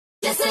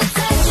Guys,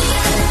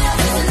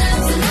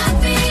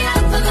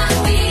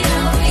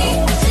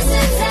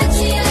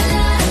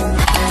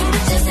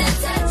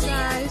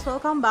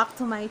 welcome back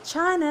to my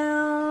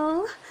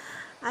channel,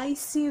 I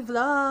see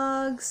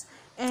Vlogs,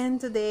 and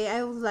today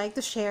I would like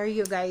to share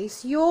you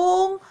guys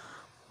yung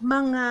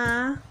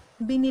mga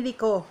binili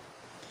ko.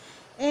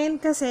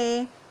 And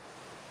kasi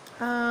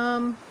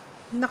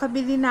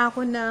nakabili na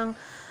ako ng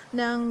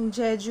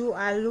Jeju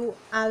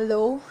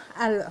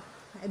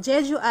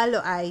Jeju Aloe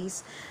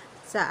Eyes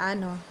sa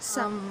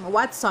sa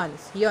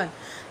Watsons, yon.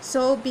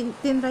 So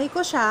tinry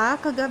ko siya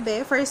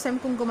kagabi, first time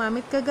kong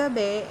gumamit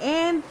kagabi,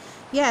 and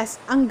yes,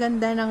 ang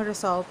ganda ng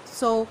result.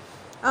 So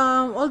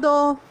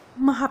although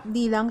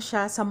mahapdi lang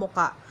siya sa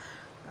muka,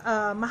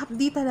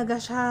 mahapdi talaga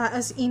siya,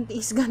 as in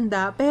is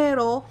ganda,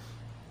 pero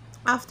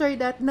after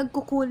that,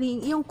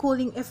 yung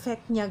cooling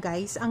effect niya,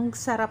 guys. Ang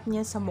sarap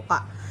niya sa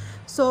muka.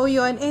 So,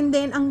 yun. And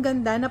then, ang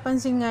ganda,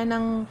 napansin nga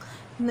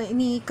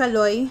ni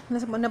Kaloy,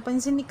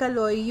 napansin ni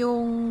Kaloy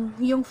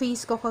yung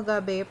face ko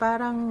kagabi,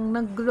 parang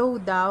nag-glow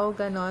daw,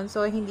 ganon.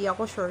 So, hindi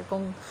ako sure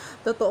kung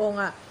totoo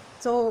nga.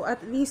 So, at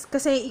least,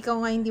 kasi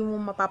ikaw nga hindi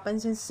mo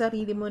mapapansin sa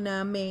sarili mo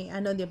na may,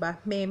 diba,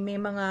 may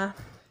mga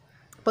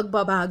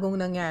pagbabagong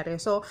nangyari.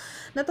 So,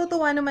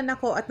 natutuwa naman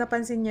ako at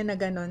napansin niya na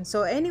ganun.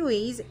 So,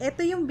 anyways,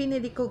 ito yung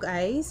binili ko,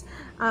 guys.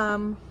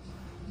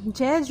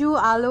 Jeju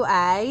Aloe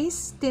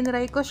Eyes.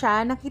 Tinry ko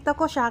siya. Nakita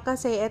ko siya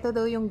kasi ito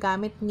daw yung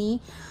gamit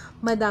ni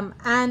Madam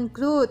Ann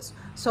Klutz.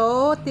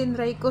 So,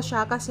 tinry ko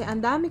siya kasi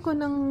ang dami ko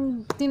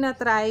nang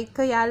tinatry,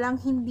 kaya lang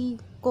hindi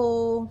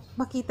ko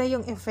makita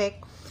yung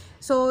effect.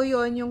 So,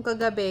 yon yung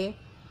kagabi,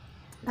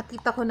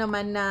 nakita ko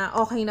naman na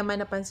okay naman,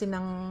 napansin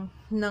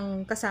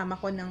ng kasama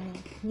ko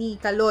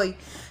ni Kaloy.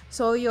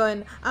 So,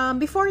 yun.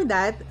 Before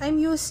that, I'm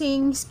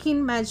using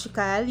Skin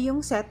Magical,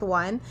 yung set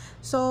 1.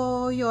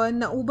 So,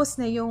 yun. Naubos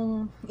na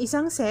yung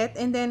isang set.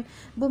 And then,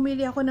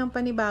 bumili ako ng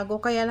panibago.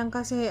 Kaya lang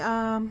kasi,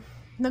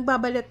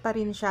 nagbabalat pa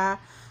rin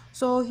siya.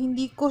 So,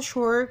 hindi ko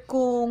sure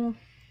kung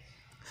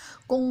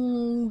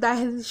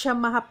dahil siya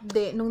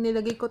mahapde nung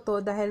nilagay ko to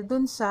dahil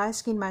dun sa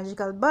Skin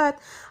Magical, but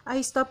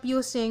I stopped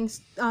using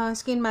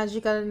Skin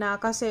Magical na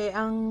kasi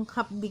ang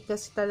hapdi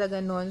kasi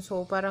talaga nun.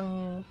 So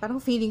parang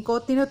feeling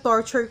ko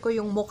tino-torture ko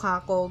yung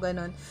mukha ko,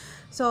 ganun.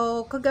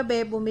 So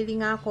kagabi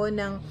bumili nga ako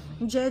ng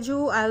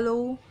Jeju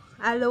Aloe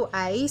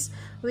Eyes,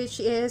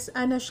 which is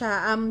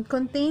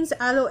contains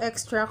aloe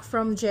extract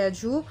from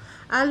Jeju,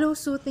 aloe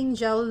soothing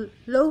gel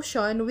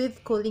lotion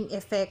with cooling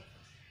effect.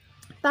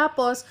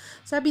 Tapos,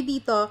 sabi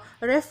dito,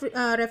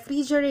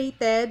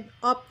 refrigerated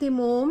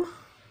optimum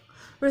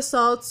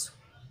results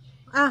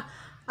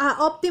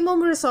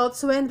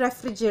when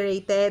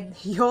refrigerated.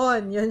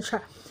 Yun siya.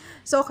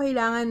 So,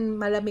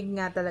 kailangan malamig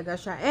nga talaga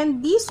siya.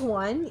 And this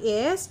one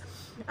is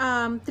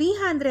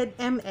 300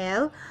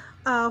 ml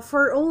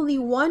for only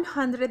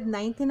 199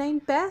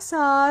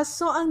 pesos.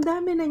 So, ang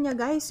dami na niya,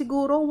 guys.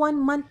 Siguro 1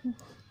 month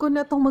ko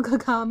na itong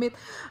magagamit.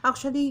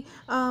 Actually,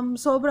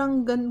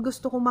 sobrang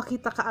gusto ko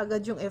makita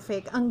kaagad yung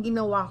effect. Ang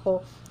ginawa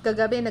ko,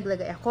 kagabi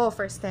naglagay ako,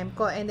 first time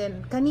ko, and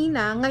then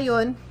kanina,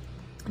 ngayon,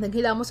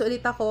 naghilamos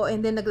ulit ako, and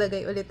then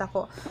naglagay ulit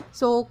ako.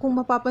 So, kung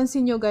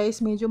mapapansin nyo,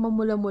 guys, medyo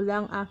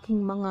mamula-mula ang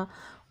aking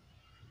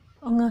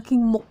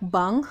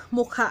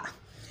mukha.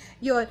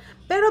 Yun.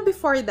 Pero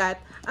before that,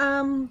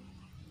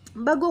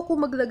 bago ko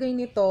maglagay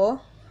nito,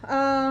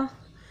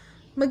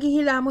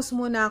 maghihilamos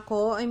muna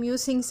ako. I'm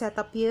using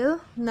Cetaphil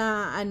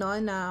na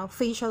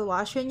facial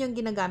wash. Yun yung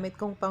ginagamit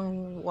kong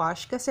pang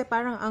wash kasi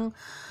parang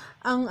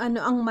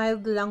ang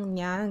mild lang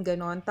niya,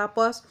 ganon.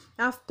 Tapos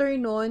after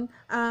nun,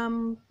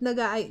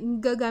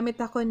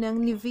 gagamit ako ng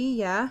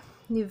Nivea.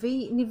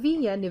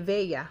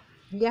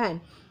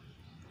 Yan.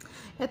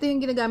 Ito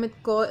yung ginagamit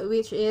ko,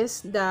 which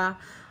is the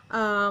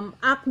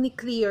Acne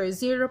Clear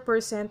 0%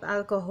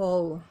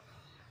 alcohol.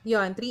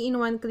 Yun,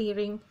 3-in-1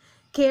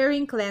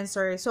 caring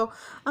cleanser. So,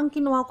 ang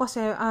kinuha ko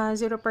sa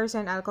 0%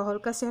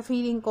 alcohol kasi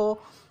feeling ko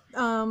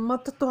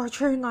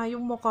matutorture nga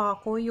yung mukha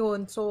ko,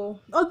 yun.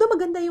 So, although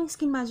maganda yung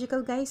Skin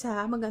Magical, guys,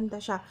 ha, maganda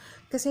siya.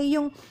 Kasi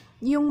yung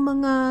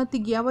mga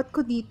tigyawat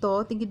ko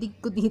dito, tigidig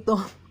ko dito,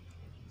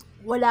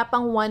 wala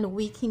pang 1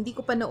 week, hindi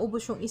ko pa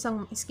naubos yung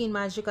isang Skin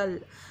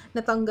Magical,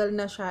 natanggal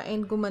na siya,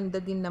 and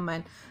gumanda din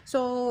naman.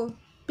 So,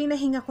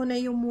 pinahinga ko na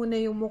muna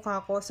yung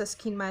mukha ko sa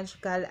Skin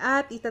Magical,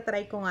 at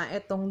itatry ko nga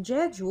itong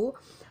Jeju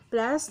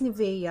plus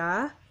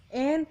Nivea.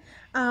 And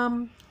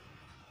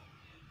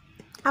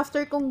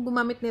after kong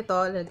gumamit nito,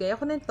 lagay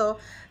ako nito,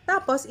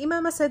 tapos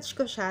ima-massage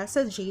ko siya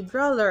sa Jade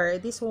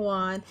Roller. This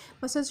one,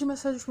 massage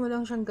mo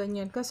lang siyang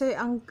ganyan kasi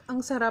ang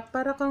sarap,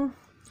 para kang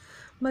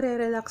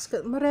marerelax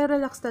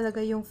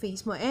talaga yung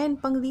face mo.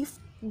 And pang lift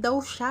daw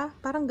siya,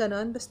 parang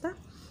ganon, basta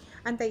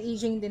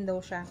anti-aging din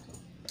daw siya.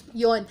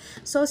 Yun.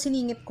 So,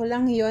 siningit ko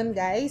lang yun,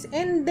 guys.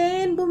 And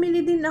then, bumili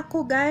din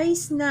ako,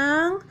 guys,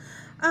 ng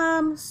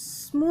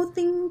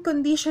smoothing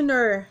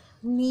conditioner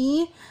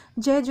ni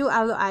Jeju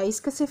Aloe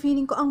Eyes kasi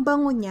feeling ko ang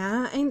bango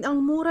niya, and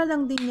ang mura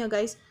lang din niya,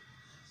 guys.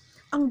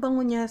 Ang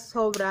bango niya,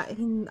 sobra.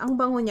 Ang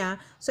bango niya.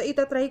 So,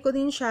 itatry ko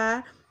din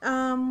siya.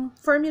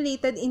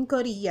 Formulated in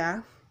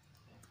Korea.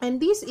 And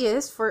this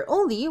is for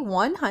only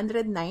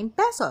 109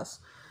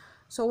 pesos.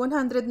 So,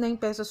 109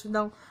 pesos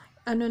lang,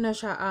 ano na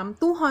siya,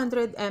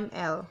 200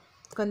 ml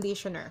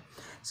conditioner.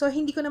 So,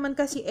 hindi ko naman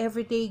kasi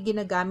everyday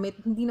ginagamit.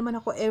 Hindi naman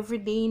ako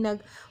everyday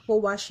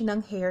nag-wash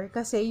ng hair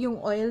kasi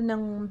yung oil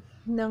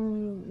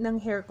ng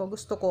hair ko,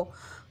 gusto ko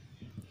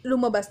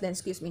lumabas din,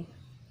 excuse me.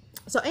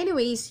 So,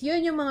 anyways,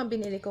 yun yung mga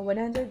binili ko,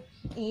 108.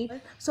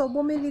 So,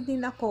 bumili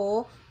din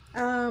ako,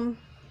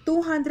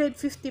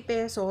 250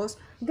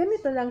 pesos.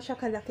 Ganito lang siya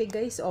kalaki,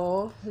 guys,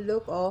 oh.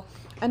 Look, oh.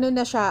 Ano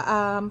na siya,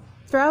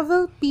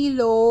 travel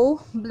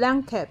pillow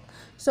blanket.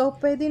 So,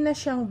 pwede na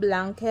siyang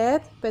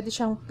blanket, pwede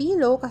siyang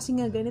pillow, kasi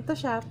nga ganito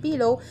siya,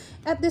 pillow.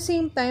 At the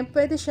same time,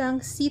 pwede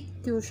siyang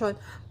seat cushion.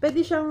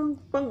 Pwede siyang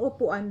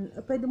pang-upuan.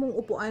 Pwede mong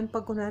upuan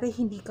pag kunwari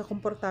hindi ka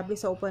komportable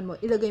sa upuan mo.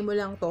 Ilagay mo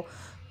lang to.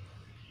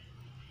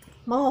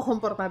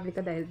 Makakomportable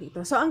ka dahil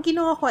dito. So, ang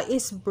kinuha ko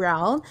is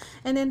brown.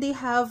 And then they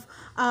have,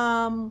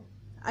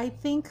 I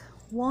think,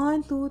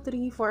 1, 2,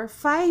 3, 4,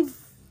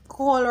 5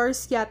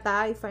 colors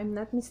yata, if I'm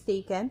not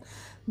mistaken,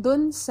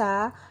 dun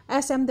sa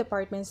SM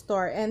Department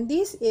Store. And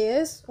this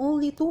is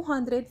only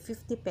 250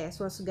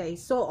 pesos,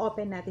 guys. So,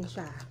 open natin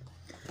siya.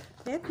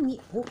 Let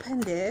me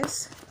open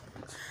this.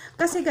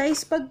 Kasi,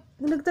 guys, pag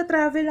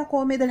nagta-travel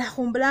ako, may dala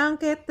akong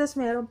blanket, tas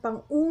meron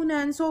pang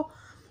unan. So,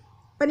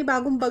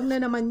 panibagong bag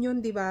na naman yun,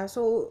 di ba?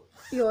 So,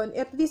 yun.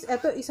 At least,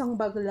 eto, isang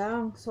bag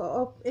lang.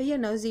 So,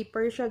 ayan o,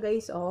 zipper siya,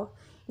 guys, oh.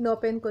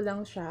 Inopen ko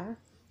lang siya.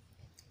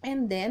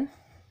 And then,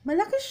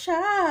 malaki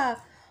siya.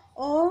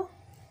 Oh,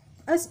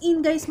 as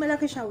in, guys,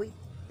 malaki siya. Wait.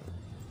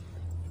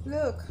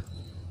 Look.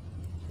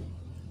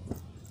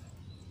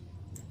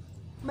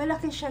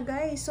 Malaki siya,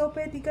 guys. So,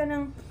 pwede ka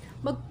nang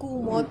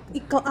magkumot.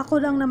 Ako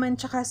lang naman,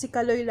 tsaka si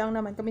Kaloy lang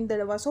naman, kaming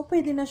dalawa. So,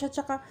 pwede na siya,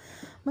 tsaka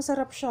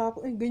masarap siya.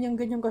 Ay,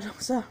 ganyan-ganyan ka lang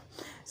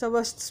sa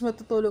bus,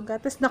 matutulog ka.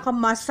 Tapos,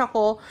 nakamask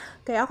ako.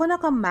 Kaya ako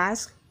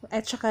nakamask,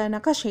 at tsaka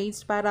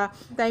naka-shades, para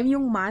time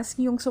yung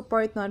mask, yung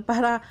support nun,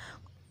 para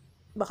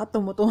baka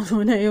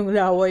tumutuno na yung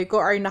laway ko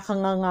or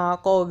nakanganga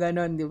ako,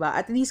 ganon, di ba?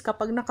 At least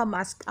kapag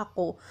nakamask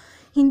ako,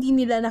 hindi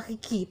nila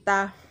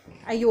nakikita.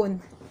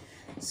 Ayun.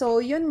 So,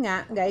 yun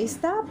nga,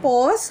 guys.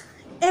 Tapos,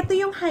 eto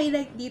yung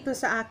highlight dito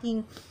sa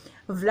aking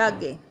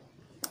vlog eh.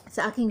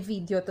 Sa aking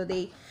video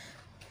today.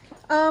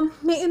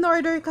 May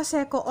in-order kasi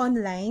ko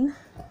online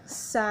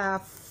sa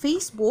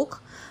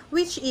Facebook,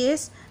 which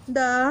is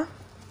the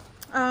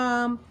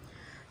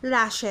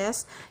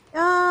lashes.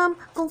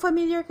 Kung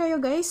familiar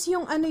kayo, guys,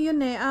 yung ano yun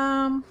eh,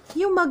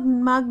 yung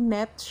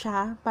magnet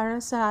siya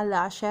para sa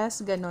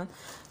lashes, ganun.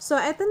 So,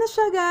 eto na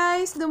siya,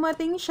 guys.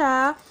 Dumating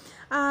siya.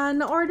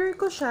 Na-order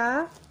ko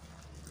siya.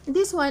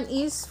 This one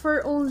is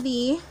for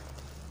only,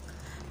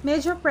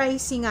 medyo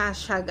pricey nga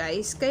siya,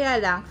 guys.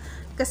 Kaya lang,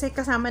 kasi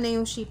kasama na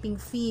yung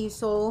shipping fee.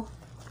 So,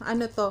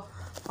 ano to?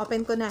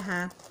 Open ko na,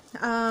 ha.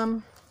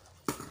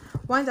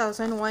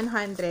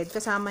 1,100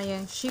 kasama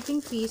yung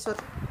shipping fee. So,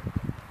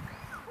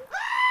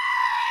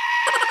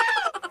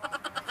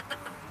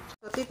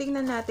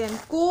 titingnan natin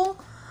kung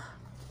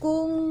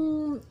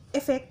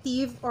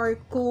effective or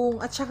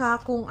kung at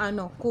saka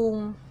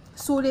kung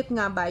sulit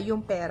nga ba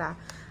yung pera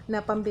na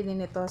pambili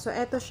nito. So,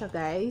 eto siya,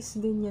 guys.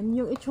 Ganyan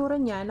yung itsura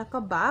niya,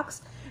 naka-box.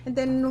 And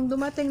then, nung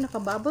dumating,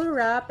 naka-bubble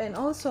wrap. And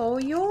also,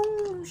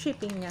 yung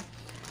shipping niya.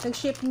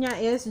 Nag-ship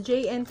niya is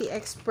JNT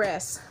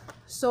Express.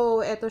 So,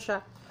 eto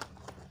siya,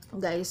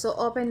 guys. So,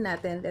 open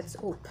natin. Let's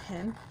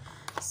open.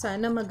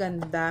 Sana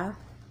maganda.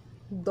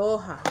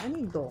 Doha. Ano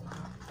yung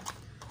Doha?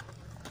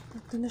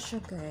 Ito na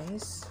siya,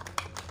 guys.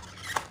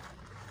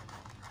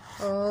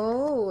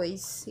 Oh,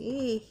 I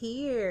see.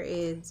 Here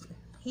it.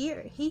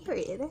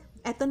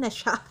 Ito na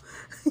siya.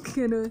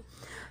 Ganun.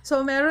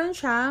 So, meron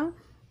siyang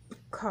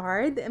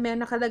card. May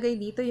nakalagay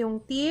dito yung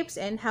tips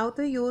and how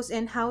to use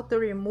and how to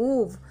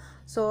remove.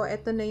 So,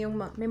 ito na yung,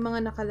 may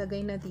mga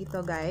nakalagay na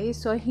dito, guys.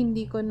 So,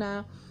 hindi ko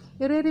na,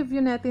 i-review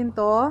natin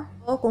to.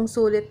 O, kung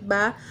sulit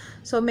ba.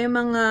 So, may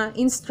mga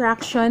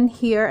instruction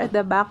here at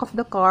the back of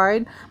the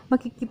card.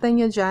 Makikita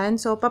nyo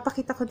dyan. So,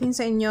 papakita ko din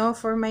sa inyo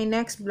for my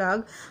next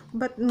vlog.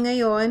 But,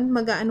 ngayon,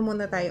 mag-ano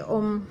muna tayo.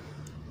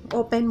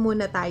 Open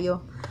muna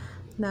tayo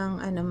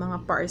ng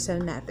mga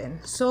parcel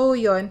natin. So,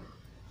 yon.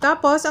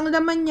 Tapos, ang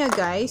laman niya,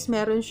 guys,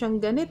 meron siyang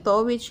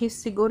ganito, which is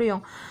siguro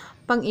yung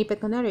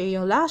pang-ipit ko na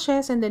rin, yung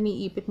lashes, and then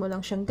iipit mo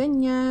lang siyang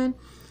ganyan.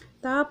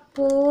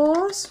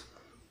 Tapos,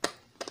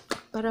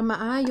 para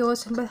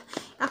maayos.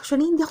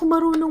 Actually, hindi ako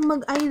marunong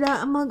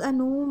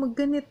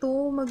mag-ganito,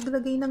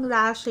 maglagay ng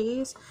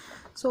lashes.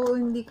 So,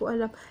 hindi ko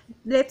alam.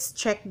 Let's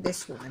check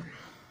this one.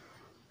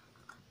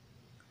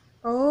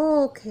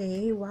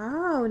 Okay,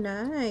 wow,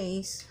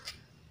 nice.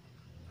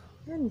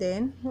 And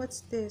then,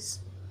 what's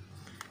this?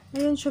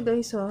 Ayan siya,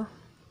 guys, oh.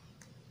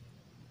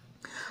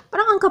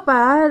 Parang ang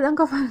kapal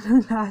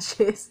ng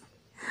lashes.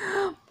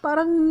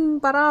 Parang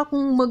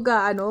akong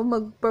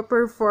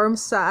magpa-perform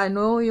sa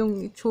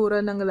yung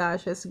itsura ng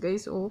lashes,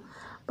 guys, oh.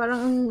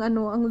 Parang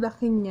ang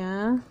laki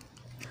niya.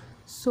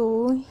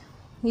 So,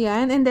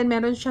 yan. And then,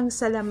 meron siyang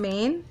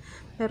salamin.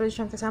 Meron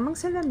siyang kasamang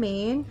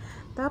salamin.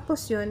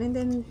 Tapos yun, and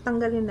then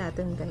tanggalin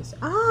natin guys.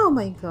 Oh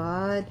my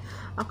god!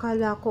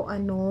 Akala ko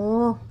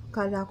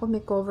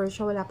may cover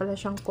siya. Wala pala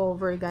siyang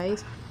cover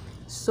guys.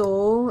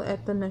 So,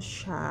 eto na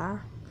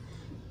siya.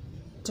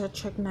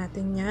 Check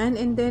natin yan.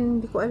 And then,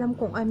 hindi ko alam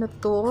kung ano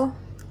to.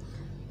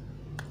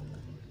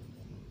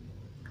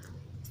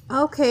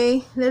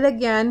 Okay,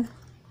 lalagyan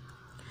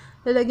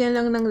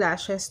lang ng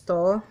lashes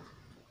to.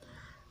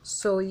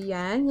 So,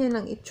 yan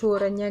ang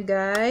itsura niya,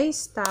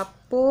 guys.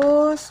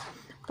 Tapos,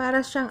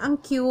 para siyang,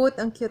 ang cute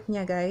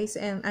niya, guys.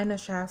 And,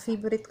 ano siya,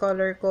 favorite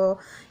color ko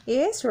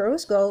is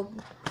rose gold.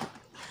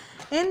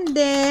 And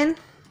then,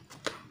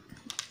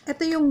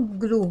 ito yung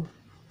glue.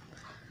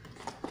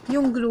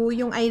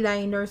 Yung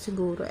eyeliner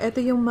siguro. Ito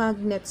yung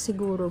magnet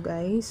siguro,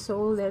 guys.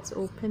 So, let's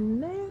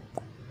open it.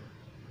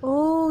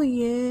 Oh,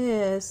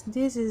 yes.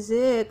 This is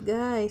it,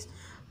 guys.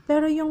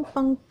 Pero yung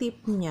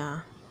pang-tip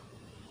niya,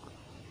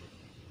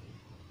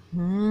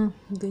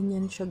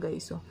 ganyan siya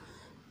guys. So,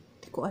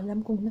 hindi ko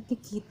alam kung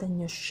nakikita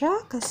niyo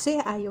siya kasi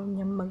ayaw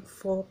niya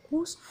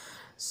mag-focus.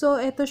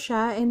 So, ito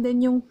siya. And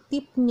then, yung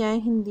tip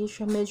niya, hindi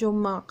siya medyo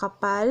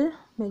makapal.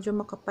 Medyo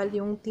makapal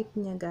yung tip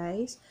niya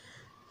guys.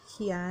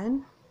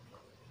 Yan.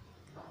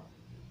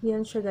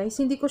 Yan siya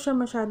guys. Hindi ko siya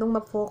masyadong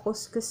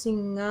ma-focus kasi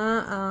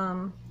nga,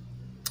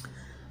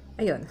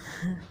 ayun.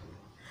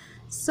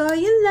 So,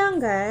 yun lang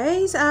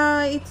guys.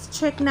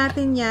 I-check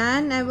natin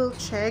yan. I will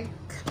check.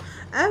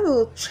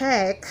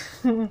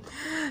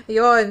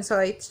 Yun.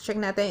 So,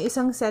 i-check natin.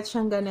 Isang set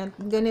siyang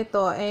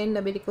ganito. And,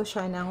 nabili ko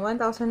siya ng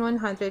 1,100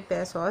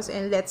 pesos.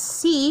 And, let's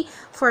see.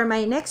 For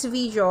my next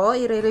video,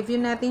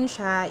 i-review natin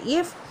siya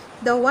if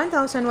the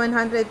 1,100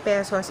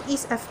 pesos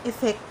is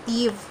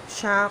effective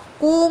siya.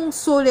 Kung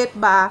sulit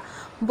ba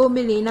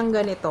bumili ng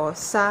ganito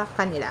sa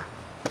kanila.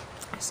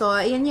 So,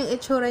 ayan yung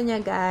itsura niya,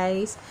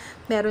 guys.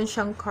 Meron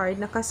siyang card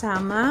na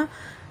kasama.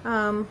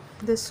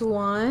 This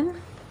one.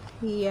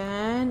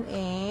 Yan.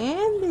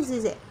 And this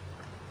is it.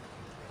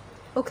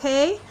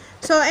 Okay?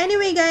 So,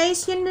 anyway,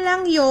 guys, yun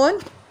lang yun.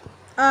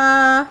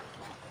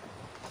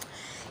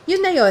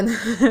 Yun na yun.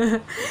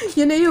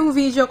 Yun na yung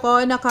video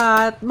ko.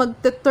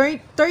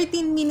 Mag-13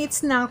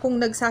 minutes na akong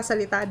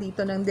nagsasalita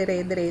dito ng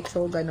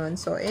dire-diretso. Ganon.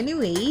 So,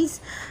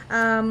 anyways,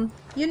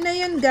 yun na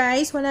yun,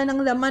 guys. Wala nang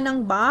laman ng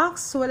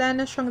box. Wala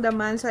na siyang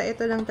laman. So,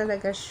 ito lang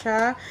talaga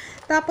siya.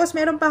 Tapos,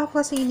 meron pa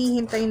ako kasi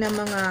hinihintay na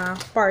mga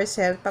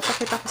parcel.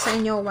 Papakita ko sa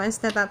inyo once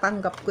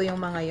natatanggap ko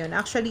yung mga yun.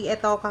 Actually,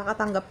 ito,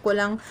 kakatanggap ko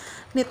lang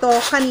nito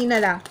kanina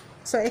lang.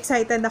 So,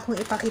 excited akong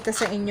ipakita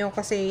sa inyo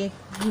kasi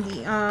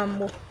hindi,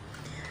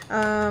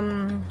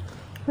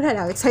 wala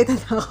lang, excited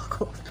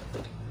ako.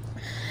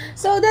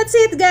 So, that's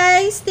it,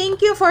 guys.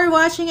 Thank you for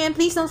watching and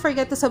please don't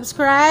forget to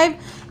subscribe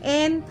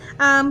and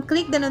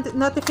click the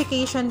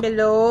notification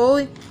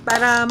below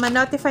para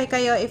ma-notify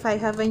kayo if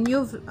I have a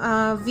new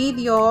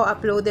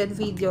uploaded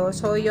video.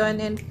 So,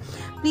 yun, and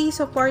please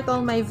support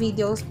all my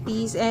videos,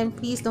 please, and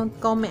please don't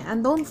comment,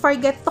 and don't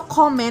forget to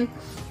comment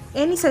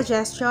any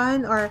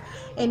suggestion or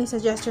any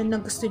suggestion na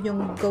gusto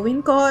nyong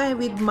gawin ko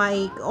with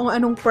my, o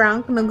anong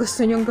prank na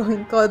gusto nyong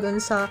gawin ko dun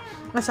sa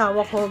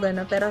asawa ko,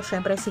 gano'n. Pero,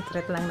 syempre,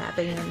 secret lang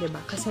natin yun, diba?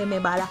 Kasi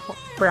may balak ko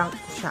prank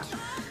siya.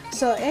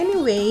 So,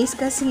 anyways,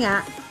 kasi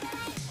nga,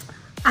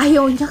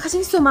 ayaw niya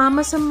kasi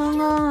sumama sa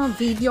mga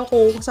video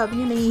ko. Sabi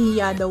niya,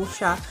 nahihiya daw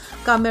siya.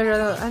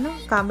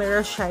 Camera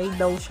shy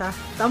daw siya.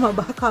 Tama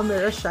ba?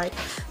 Camera shy.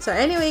 So,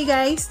 anyway,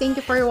 guys, thank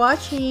you for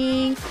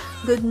watching.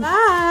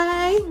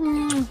 Goodbye!